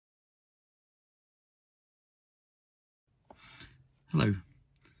Hello,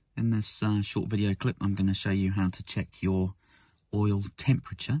 in this short video clip I'm going to show you how to check your oil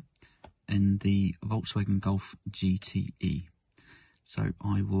temperature in the Volkswagen Golf GTE. So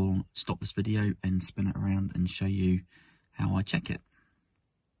I will stop this video and spin it around and show you how I check it.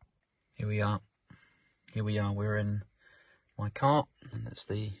 Here we are, we're in my car, and it's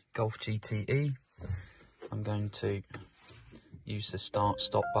the Golf GTE. I'm going to use the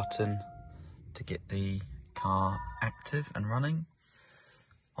start-stop button to get the car active and running.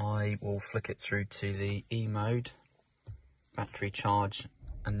 I will flick it through to the E mode, battery charge,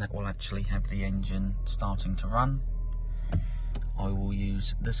 and that will actually have the engine starting to run. I will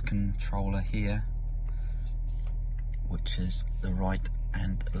use this controller here, which is the right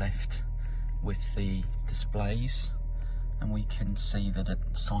and left with the displays, and we can see that it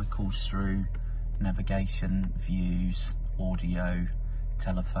cycles through navigation, views, audio,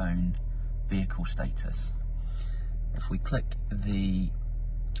 telephone, vehicle status. If we click the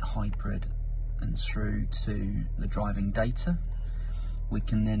hybrid and through to the driving data, we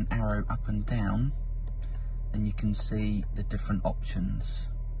can then arrow up and down and you can see the different options.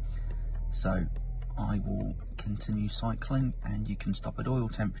 So I will continue cycling and you can stop at oil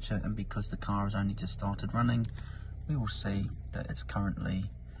temperature, and because the car has only just started running, we will see that it's currently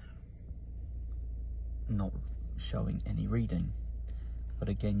not showing any reading. But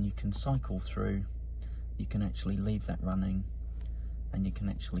again, you can cycle through, you can actually leave that running, and you can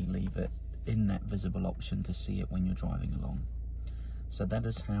actually leave it in that visible option to see it when you're driving along. So that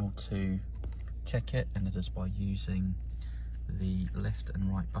is how to check it, and it is by using the left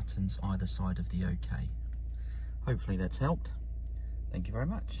and right buttons either side of the OK. Hopefully that's helped. Thank you very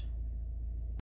much.